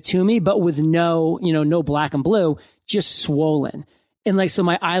taken it to me, but with no black and blue, just swollen. And like, so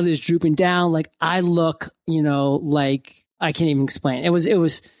my eyelid is drooping down. Like I look, like I can't even explain. It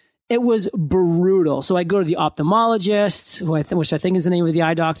was brutal. So I go to the ophthalmologist, which I think is the name of the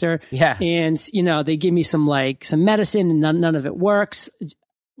eye doctor. Yeah. And, they give me some medicine and none of it works.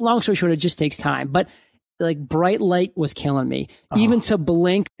 Long story short, it just takes time. But like bright light was killing me. Even to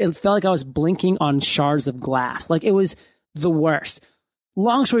blink, it felt like I was blinking on shards of glass. Like it was the worst.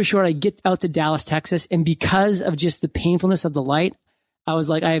 Long story short, I get out to Dallas, Texas. And because of just the painfulness of the light, I was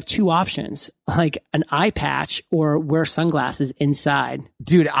like, I have two options, like an eye patch or wear sunglasses inside.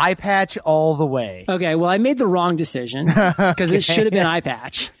 Dude, eye patch all the way. Okay, well, I made the wrong decision because it should have been eye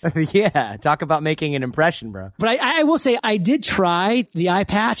patch. Yeah, talk about making an impression, bro. But I will say I did try the eye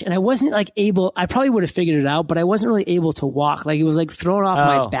patch and I wasn't like able, I probably would have figured it out, but I wasn't really able to walk. Like it was like throwing off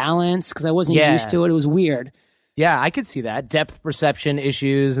my balance because I wasn't used to it. It was weird. Yeah, I could see that. Depth perception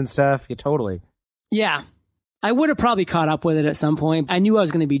issues and stuff. Yeah, totally. Yeah. I would have probably caught up with it at some point. I knew I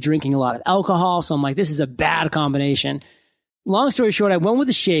was going to be drinking a lot of alcohol, so I'm like, this is a bad combination. Long story short, I went with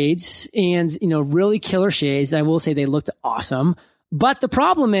the shades and, really killer shades. I will say they looked awesome. But the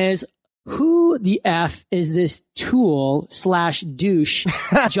problem is, who the F is this tool / douche,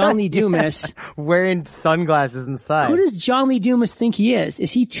 John Lee Dumas? Wearing sunglasses inside. Who does John Lee Dumas think he is?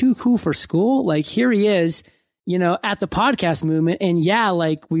 Is he too cool for school? Like, here he is, at the podcast movement. And yeah,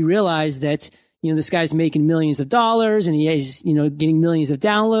 like we realized that this guy's making millions of dollars and he is, getting millions of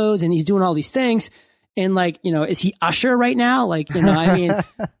downloads and he's doing all these things. And like, is he Usher right now? Like, I mean,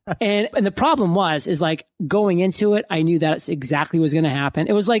 and the problem is like going into it, I knew that's exactly what was going to happen.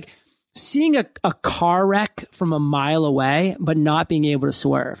 It was like seeing a car wreck from a mile away, but not being able to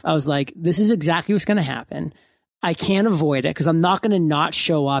swerve. I was like, this is exactly what's going to happen. I can't avoid it because I'm not going to not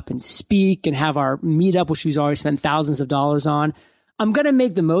show up and speak and have our meetup, which we've already spent thousands of dollars on. I'm going to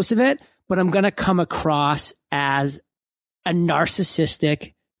make the most of it, but I'm going to come across as a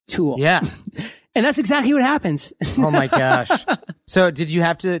narcissistic tool. Yeah. And that's exactly what happens. Oh my gosh. So did you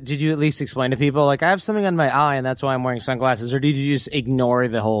at least explain to people, like, I have something on my eye and that's why I'm wearing sunglasses? Or did you just ignore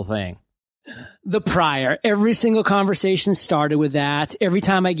the whole thing? The prior. Every single conversation started with that. Every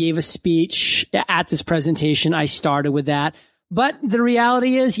time I gave a speech at this presentation, I started with that. But the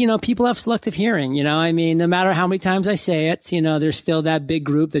reality is, people have selective hearing, I mean, no matter how many times I say it, there's still that big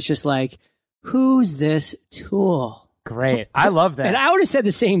group that's just like, who's this tool? Great. I love that. And I would have said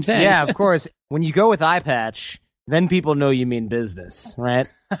the same thing. Yeah, of course. When you go with eye patch, then people know you mean business, right?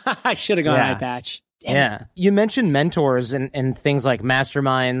 I should have gone eye patch. Damn it. You mentioned mentors and things like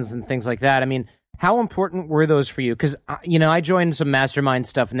masterminds and things like that. I mean, how important were those for you? Because, I joined some mastermind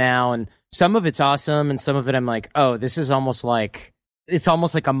stuff now, and some of it's awesome, and some of it I'm like, oh, this is almost like, it's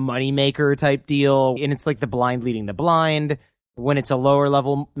almost like a moneymaker type deal. And it's like the blind leading the blind. When it's a lower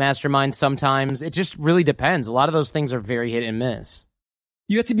level mastermind, sometimes it just really depends. A lot of those things are very hit and miss.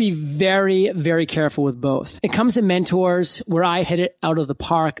 You have to be very, very careful with both. It comes to mentors where I hit it out of the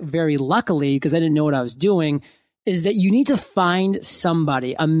park very luckily because I didn't know what I was doing, is that you need to find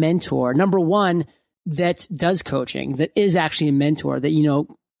somebody, a mentor, number one, that does coaching, that is actually a mentor, that,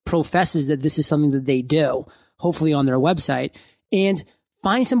 professes that this is something that they do, hopefully on their website. And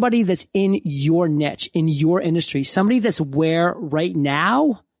find somebody that's in your niche, in your industry, somebody that's where right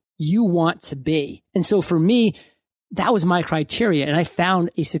now you want to be. And so for me, that was my criteria. And I found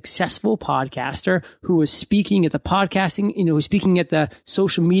a successful podcaster who was speaking at the podcasting, who was speaking at the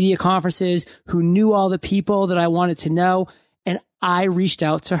social media conferences, who knew all the people that I wanted to know. And I reached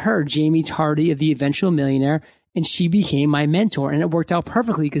out to her, Jamie Tardy of The Eventual Millionaire, and she became my mentor. And it worked out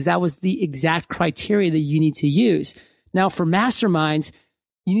perfectly because that was the exact criteria that you need to use. Now for masterminds,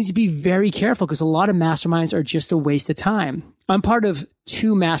 you need to be very careful because a lot of masterminds are just a waste of time. I'm part of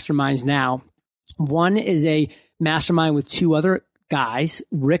 2 masterminds now. One is a mastermind with 2 other guys,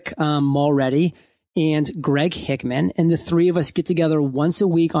 Rick Mulready and Greg Hickman. And the 3 of us get together once a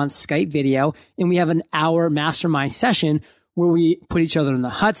week on Skype video. And we have an hour mastermind session where we put each other in the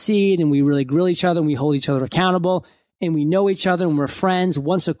hot seat and we really grill each other and we hold each other accountable and we know each other and we're friends.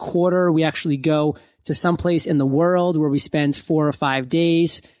 Once a quarter, we actually go to someplace in the world where we spend 4 or 5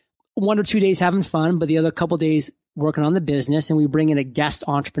 days, 1 or 2 days having fun, but the other couple days working on the business. And we bring in a guest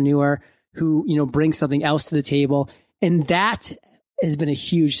entrepreneur who, brings something else to the table. And that has been a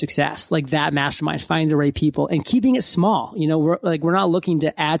huge success. Like that mastermind, finding the right people and keeping it small. We're not looking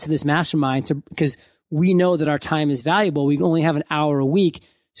to add to this mastermind because we know that our time is valuable. We only have an hour a week.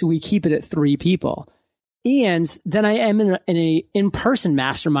 So we keep it at 3 people. And then I am in a in-person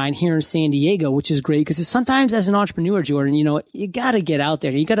mastermind here in San Diego, which is great because sometimes as an entrepreneur, Jordan, you got to get out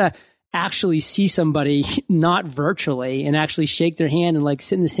there. You got to actually see somebody, not virtually, and actually shake their hand and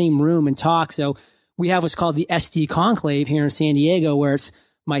sit in the same room and talk. So we have what's called the SD Conclave here in San Diego, where it's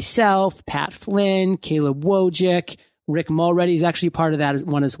myself, Pat Flynn, Caleb Wojcik, Rick Mulready is actually part of that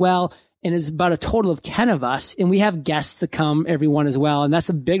one as well. And it's about a total of 10 of us. And we have guests that come every one as well. And that's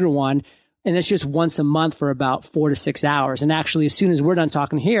a bigger one. And it's just once a month for about 4 to 6 hours. And actually, as soon as we're done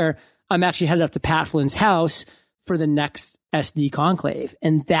talking here, I'm actually headed up to Pat Flynn's house for the next SD Conclave.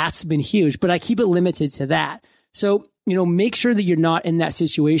 And that's been huge, but I keep it limited to that. So, make sure that you're not in that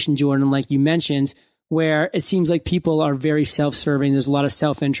situation, Jordan, like you mentioned, where it seems like people are very self-serving. There's a lot of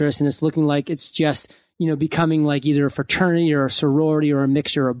self-interest and it's looking like it's just, becoming like either a fraternity or a sorority or a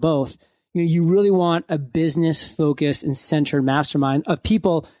mixture of both. You really want a business focused and centered mastermind of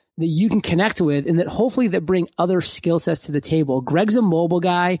people that you can connect with and that hopefully that bring other skill sets to the table. Greg's a mobile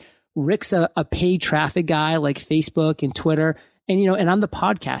guy. Rick's a paid traffic guy like Facebook and Twitter. And, and I'm the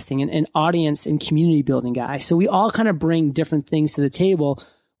podcasting and audience and community building guy. So we all kind of bring different things to the table,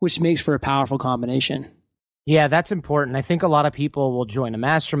 which makes for a powerful combination. Yeah, that's important. I think a lot of people will join a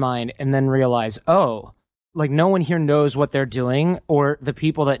mastermind and then realize, no one here knows what they're doing, or the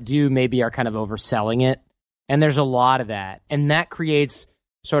people that do maybe are kind of overselling it. And there's a lot of that. And that creates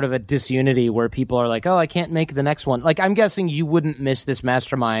sort of a disunity where people are like, oh, I can't make the next one. Like, I'm guessing you wouldn't miss this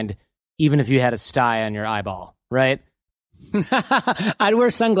mastermind even if you had a sty on your eyeball, right? I'd wear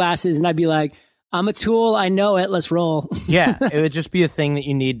sunglasses and I'd be like, I'm a tool. I know it. Let's roll. Yeah, it would just be a thing that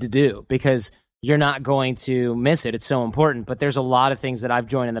you need to do because you're not going to miss it. It's so important. But there's a lot of things that I've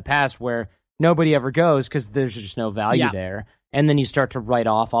joined in the past where nobody ever goes because there's just no value there. And then you start to write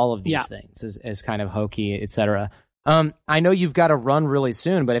off all of these things as kind of hokey, et cetera. I know you've got to run really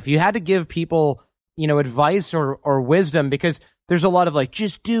soon, but if you had to give people, advice or wisdom, because there's a lot of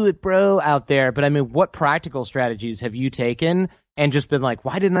just do it, bro, out there. But I mean, what practical strategies have you taken and just been like,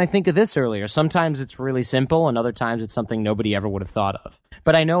 why didn't I think of this earlier? Sometimes it's really simple and other times it's something nobody ever would have thought of.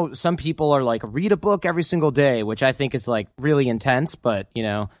 But I know some people are like, read a book every single day, which I think is really intense, but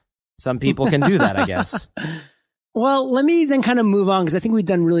some people can do that, I guess. Well, let me then kind of move on because I think we've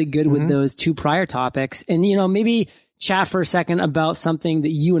done really good with those 2 prior topics. And, maybe chat for a second about something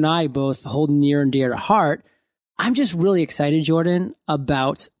that you and I both hold near and dear to heart. I'm just really excited, Jordan,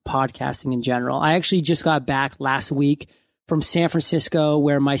 about podcasting in general. I actually just got back last week from San Francisco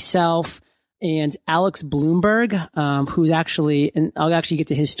where myself and Alex Bloomberg, who's actually, and I'll actually get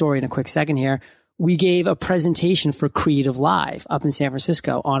to his story in a quick second here, we gave a presentation for Creative Live up in San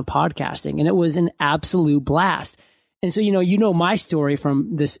Francisco on podcasting, and it was an absolute blast. And so, my story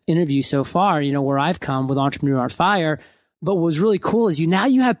from this interview so far, where I've come with Entrepreneur on Fire, But what was really cool is now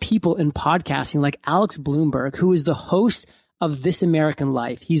you have people in podcasting like Alex Bloomberg, who is the host of This American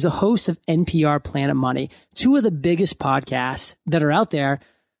Life. He's the host of NPR Planet Money, two of the biggest podcasts that are out there.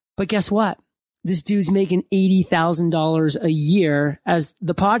 But guess what? This dude's making $80,000 a year as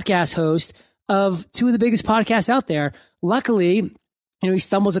the podcast host of two of the biggest podcasts out there. Luckily, he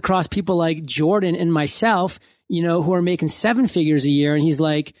stumbles across people like Jordan and myself, who are making 7 figures a year. And he's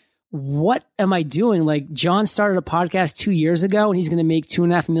like, what am I doing? Like, John started a podcast 2 years ago and he's going to make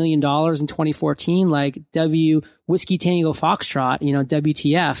 $2.5 million in 2014, like Whiskey Tango Foxtrot,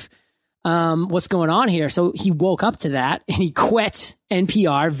 WTF. What's going on here? So he woke up to that and he quit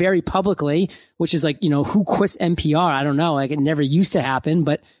NPR very publicly, which is like, who quits NPR? I don't know. Like, it never used to happen,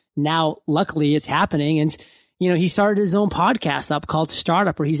 but now luckily it's happening. And, he started his own podcast up called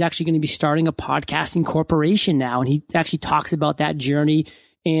Startup, where he's actually going to be starting a podcasting corporation now. And he actually talks about that journey.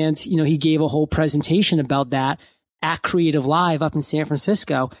 And, he gave a whole presentation about that at Creative Live up in San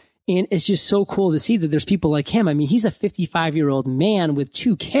Francisco. And it's just so cool to see that there's people like him. I mean, he's a 55-year-old man with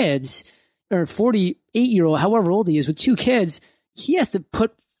 2 kids, or 48-year-old, however old he is, with 2 kids. He has to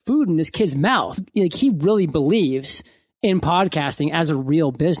put food in his kid's mouth. Like, he really believes in podcasting as a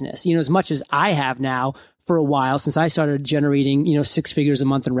real business, as much as I have now for a while since I started generating, 6 figures a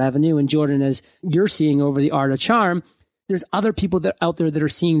month in revenue. And Jordan, as you're seeing over the Art of Charm, there's other people that out there that are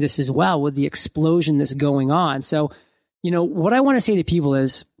seeing this as well with the explosion that's going on. So, what I want to say to people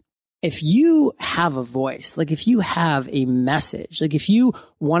is, if you have a voice, like if you have a message, like if you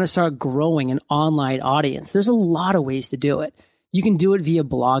want to start growing an online audience, there's a lot of ways to do it. You can do it via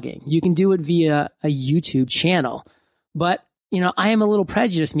blogging. You can do it via a YouTube channel. But, I am a little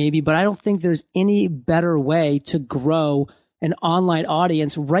prejudiced maybe, but I don't think there's any better way to grow an online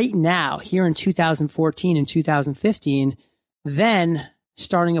audience right now here in 2014 and 2015 than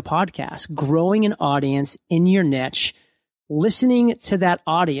starting a podcast, growing an audience in your niche, listening to that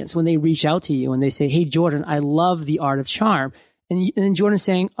audience when they reach out to you and they say, hey, Jordan, I love the Art of Charm. And then Jordan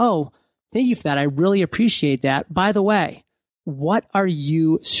saying, oh, thank you for that. I really appreciate that. By the way, what are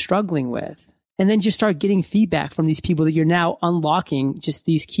you struggling with? And then just start getting feedback from these people that you're now unlocking just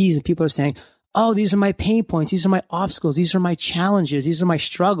these keys. And people are saying, oh, these are my pain points. These are my obstacles. These are my challenges. These are my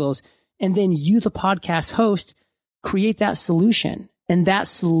struggles. And then you, the podcast host, create that solution. And that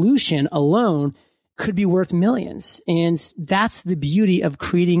solution alone could be worth millions. And that's the beauty of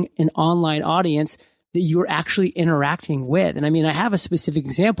creating an online audience that you're actually interacting with. And I mean, I have a specific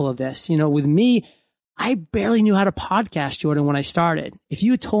example of this. With me, I barely knew how to podcast, Jordan, when I started. If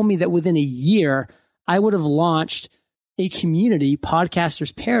you had told me that within a year, I would have launched a community,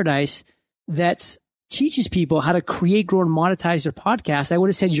 Podcasters Paradise, that teaches people how to create, grow, and monetize their podcast, I would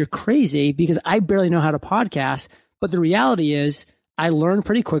have said you're crazy because I barely know how to podcast. But the reality is I learned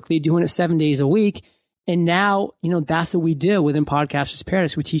pretty quickly doing it 7 days a week. And now, that's what we do within Podcasters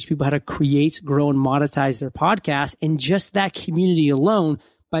Paradise. We teach people how to create, grow, and monetize their podcast. And just that community alone,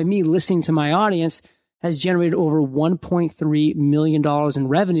 by me listening to my audience, has generated over $1.3 million in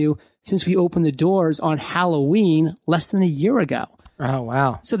revenue since we opened the doors on Halloween less than a year ago. Oh,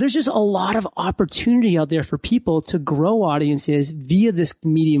 wow. So there's just a lot of opportunity out there for people to grow audiences via this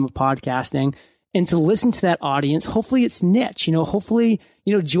medium of podcasting and to listen to that audience. Hopefully it's niche, hopefully,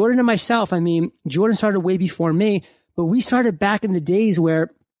 Jordan and myself, I mean, Jordan started way before me, but we started back in the days where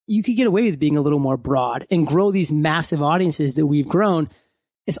you could get away with being a little more broad and grow these massive audiences that we've grown.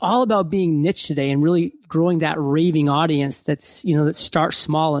 It's all about being niche today and really growing that raving audience that's, that starts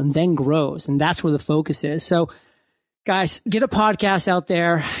small and then grows. And that's where the focus is. So guys, get a podcast out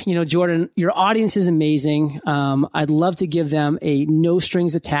there. Jordan, your audience is amazing. I'd love to give them a no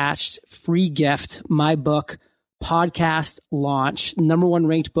strings attached free gift. My book, Podcast Launch, #1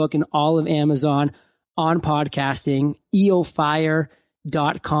 ranked book in all of Amazon on podcasting,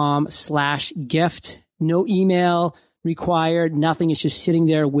 eofire.com/gift. No email required, nothing. It's just sitting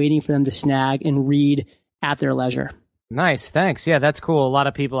there waiting for them to snag and read at their leisure. Nice. Thanks. Yeah, that's cool. A lot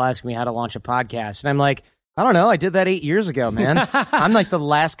of people ask me how to launch a podcast. And I'm like, I don't know. I did that 8 years ago, man. I'm like the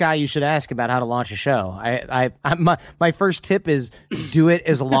last guy you should ask about how to launch a show. My first tip is do it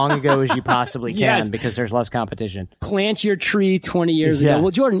as long ago as you possibly can yes. because there's less competition. Plant your tree 20 years ago.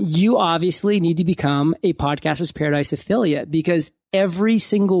 Well, Jordan, you obviously need to become a Podcasters Paradise affiliate because every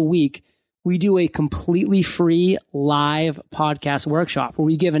single week we do a completely free live podcast workshop where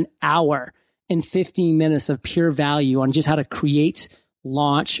we give an hour and 15 minutes of pure value on just how to create,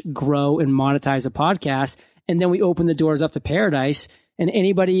 launch, grow, and monetize a podcast. And then we open the doors up to Paradise. And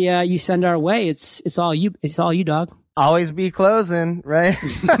anybody you send our way, it's all you. It's all you, dog. Always be closing, right?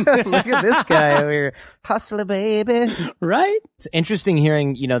 Look at this guy over here. Hustler, baby. Right? It's interesting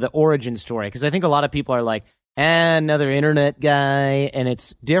hearing, the origin story, because I think a lot of people are like, another internet guy. And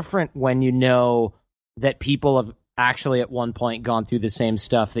it's different when you know that people have actually at one point gone through the same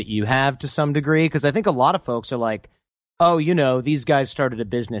stuff that you have to some degree. Because I think a lot of folks are like, oh, these guys started a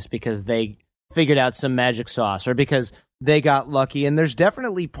business because they figured out some magic sauce or because they got lucky. And there's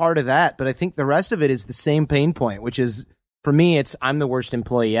definitely part of that. But I think the rest of it is the same pain point, which is, for me, it's I'm the worst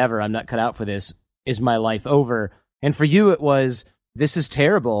employee ever. I'm not cut out for this. Is my life over? And for you, it was, this is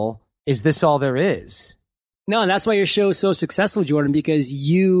terrible. Is this all there is? No, and that's why your show is so successful, Jordan, because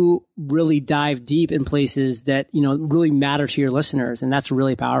you really dive deep in places that, really matter to your listeners. And that's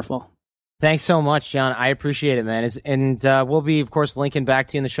really powerful. Thanks so much, John. I appreciate it, man. And we'll be, of course, linking back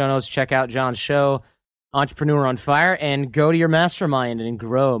to you in the show notes. Check out John's show, Entrepreneur on Fire, and go to your mastermind and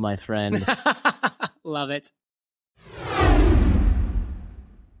grow, my friend. Love it.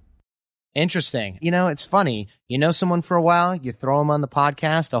 Interesting. It's funny. You know someone for a while, you throw them on the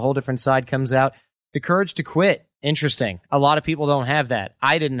podcast, a whole different side comes out. The courage to quit. Interesting. A lot of people don't have that.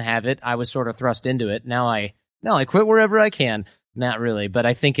 I didn't have it. I was sort of thrust into it. Now I quit wherever I can. Not really, but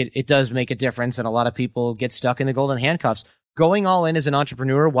I think it does make a difference, and a lot of people get stuck in the golden handcuffs. Going all in as an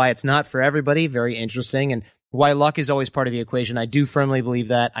entrepreneur, why it's not for everybody, very interesting, and why luck is always part of the equation. I do firmly believe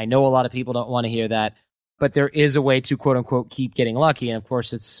that. I know a lot of people don't want to hear that, but there is a way to, quote-unquote, keep getting lucky, and of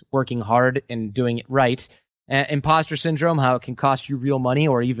course it's working hard and doing it right. Imposter syndrome, how it can cost you real money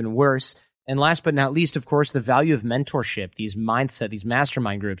or even worse. And last but not least, of course, the value of mentorship, these mindset, these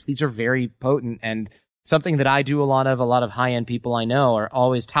mastermind groups. These are very potent and something that I do a lot of high-end people I know are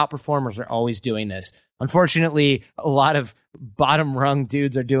always, top performers are always doing this. Unfortunately, a lot of bottom-rung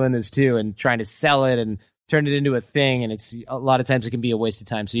dudes are doing this too and trying to sell it and turn it into a thing, and it's a lot of times it can be a waste of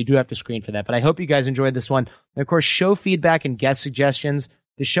time, so you do have to screen for that. But I hope you guys enjoyed this one. And of course, show feedback and guest suggestions.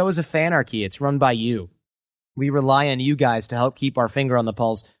 The show is a fanarchy. It's run by you. We rely on you guys to help keep our finger on the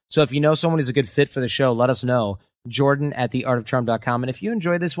pulse. So if you know someone who's a good fit for the show, let us know. Jordan@theartofcharm.com. And if you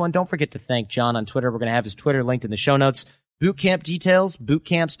enjoyed this one, don't forget to thank John on Twitter. We're going to have his Twitter linked in the show notes. Bootcamp details,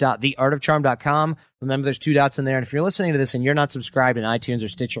 bootcamps.theartofcharm.com. Remember, there's 2 dots in there. And if you're listening to this and you're not subscribed in iTunes or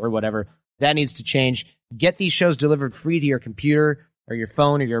Stitcher or whatever, that needs to change. Get these shows delivered free to your computer or your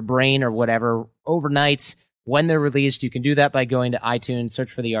phone or your brain or whatever overnight when they're released. You can do that by going to iTunes,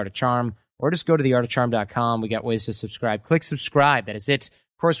 search for The Art of Charm, or just go to theartofcharm.com. We got ways to subscribe. Click subscribe. That is it.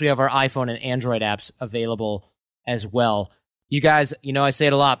 Of course, we have our iPhone and Android apps available as well. You guys, I say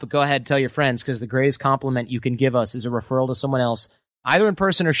it a lot, but go ahead and tell your friends, because the greatest compliment you can give us is a referral to someone else, either in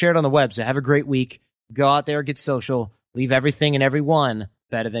person or shared on the web. So have a great week. Go out there, get social, leave everything and everyone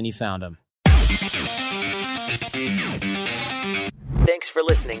better than you found them. Thanks for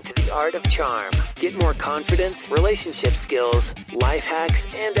listening to The Art of Charm. Get more confidence, relationship skills, life hacks,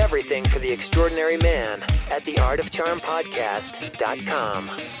 and everything for the extraordinary man at theartofcharmpodcast.com.